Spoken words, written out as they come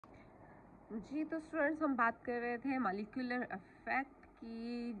जी, तो स्टूडेंट्स हम बात कर रहे थे मॉलिक्यूलर इफेक्ट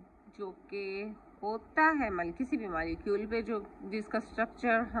की, जो कि होता है किसी भी मॉलिक्यूल पे जो जिसका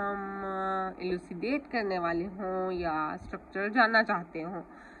स्ट्रक्चर हम इलुसिडेट करने वाले हों या स्ट्रक्चर जानना चाहते हों,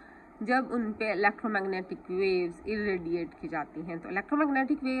 जब उन पे इलेक्ट्रोमैग्नेटिक वेव्स इरेडिएट की जाती हैं। तो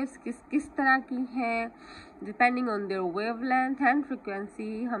इलेक्ट्रोमैग्नेटिक वेव्स किस किस तरह की हैं, depending on their wavelength and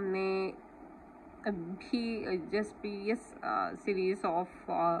frequency, हमने अभी just previous series of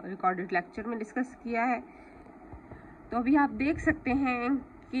recorded lecture में डिस्कस किया है। तो अभी आप देख सकते हैं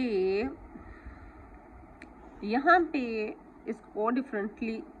कि यहाँ पे इसको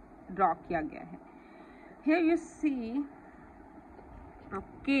डिफरेंटली ड्रॉ किया गया है। हियर यू सी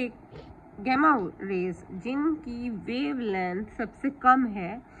कि गैमा रेज जिनकी वेवलेंथ सबसे कम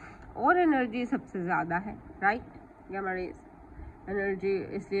है और एनर्जी सबसे ज़्यादा है, राइट। गैमा रेज एनर्जी,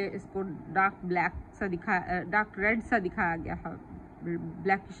 इसलिए इसको डार्क ब्लैक सा दिखाया, डार्क रेड सा दिखाया गया है,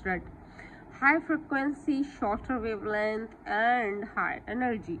 blackish red. High frequency, shorter wavelength and high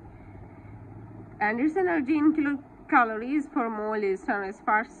energy, and its energy in kilocalories per mole is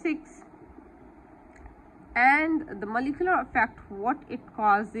 10⁶. And the molecular effect, what it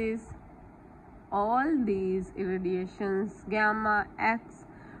causes, all these irradiations, gamma, X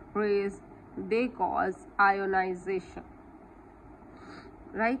rays, they cause ionization,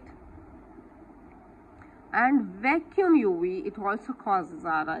 right? And vacuum UV, it also causes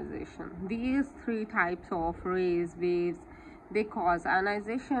ionization. These three types of rays, waves, they cause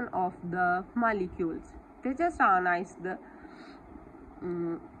ionization of the molecules. They just ionize the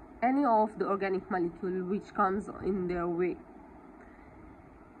any of the organic molecule which comes in their way.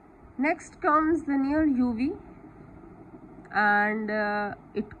 Next comes the near UV, and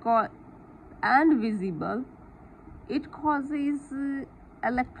and visible. It causes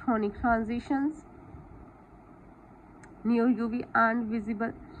electronic transitions. Near UV and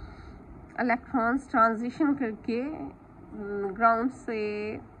visible, electrons transition करके ground से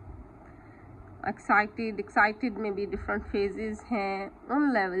excited में भी different phases हैं,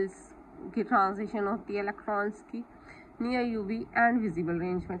 उन levels की transition होती है electrons की। Near UV and visible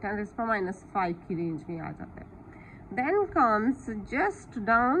range में 10⁻⁵ की रेंज में आ जाता है। Then comes just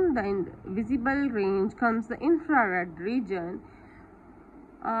down the visible range comes the infrared reason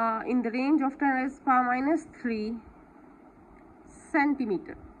in the range of 10⁻³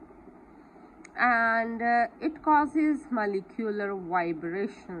 centimeter, and it causes molecular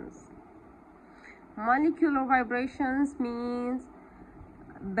vibrations. Molecular vibrations means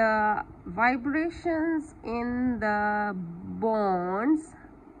the vibrations in the bonds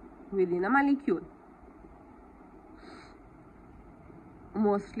within a molecule,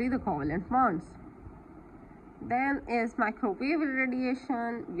 mostly the covalent bonds. Then is microwave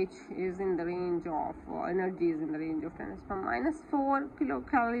radiation, which is in the range of energy is in the range of 10⁻⁴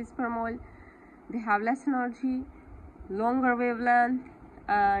 kilocalories per mole. They have less energy, longer wavelength,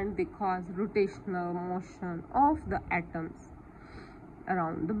 and they cause rotational motion of the atoms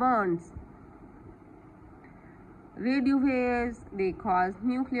around the bonds. Radio waves, they cause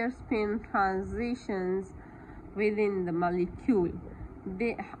nuclear spin transitions within the molecule.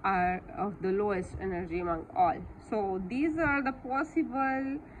 They are of the lowest energy among all. So these are the possible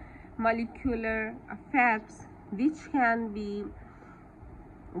molecular effects which can be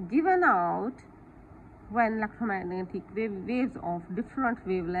given out when electromagnetic waves of different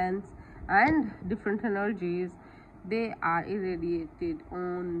wavelengths and different energies, they are irradiated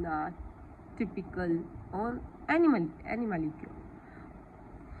on on any molecule.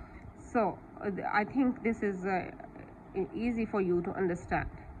 So I think this is easy for you to understand.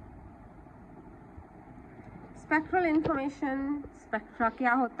 Spectral information, spectra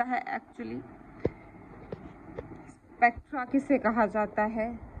क्या होता है actually? Spectra किसे कहा जाता है?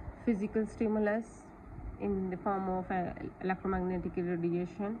 Physical stimulus in the form of electromagnetic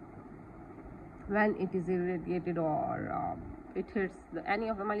irradiation. When it is irradiated or it hits any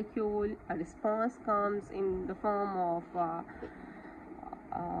of the molecule, a response comes in the form of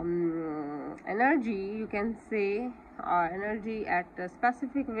energy, you can say, or energy at a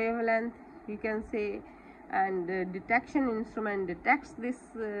specific wavelength, you can say, and the detection instrument detects this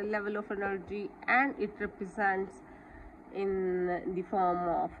level of energy, and it represents in the form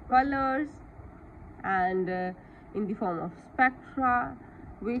of colors and in the form of spectra,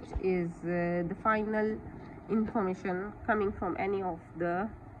 which is the final information coming from any of the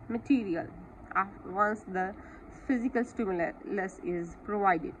material once the physical stimulus is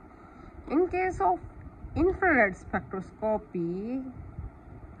provided. In case of infrared spectroscopy,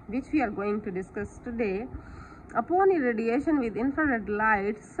 which we are going to discuss today, upon irradiation with infrared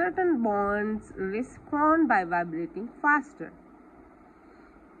light, certain bonds respond by vibrating faster.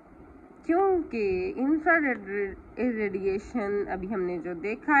 क्योंकि infrared irradiation अभी हमने जो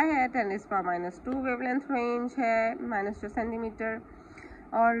देखा है 10⁻⁻² wavelength range है -2 centimetre,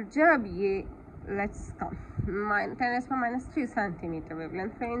 और जब ये let's come 10⁻³ centimetre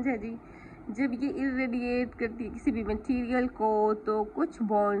wavelength range है जी, जब ये इरेडिएट करती है किसी भी मटेरियल को, तो कुछ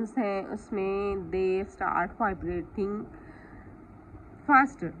बॉन्ड्स हैं उसमें they start vibrating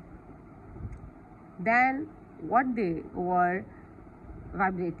faster than what they were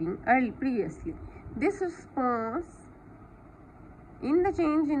vibrating previously. This response in the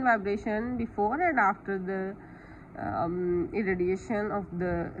change in vibration before and after the irradiation of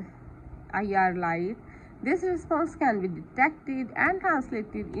the IR light, this response can be detected and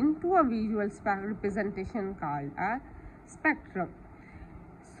translated into a visual representation called a spectrum.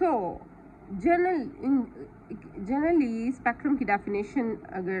 So generally spectrum की definition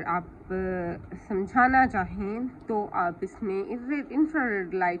अगर आप समझाना चाहें तो आप इसमें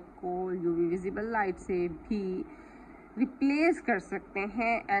infrared light को UV visible light से भी रिप्लेस कर सकते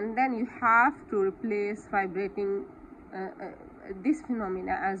हैं, and then you have to replace vibrating this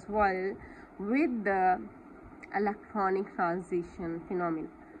phenomena as well with the electronic transition phenomena,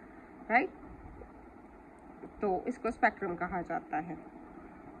 right. तो इसको स्पेक्ट्रम कहा जाता है।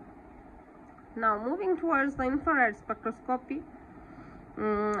 Now moving towards the infrared spectroscopy,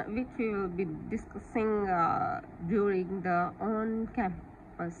 which we will be discussing during the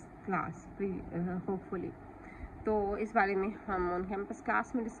on-campus class, hopefully. तो इस बारे में हम ऑन कैंपस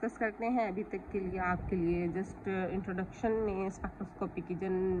क्लास में डिस्कस करते हैं। अभी तक के लिए आपके लिए जस्ट इंट्रोडक्शन में स्पेक्ट्रोस्कोपी की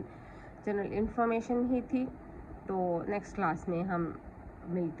जनरल इंफॉर्मेशन ही थी। तो नेक्स्ट क्लास में हम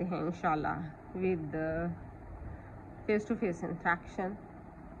मिलते हैं इंशाल्लाह with face to face interaction.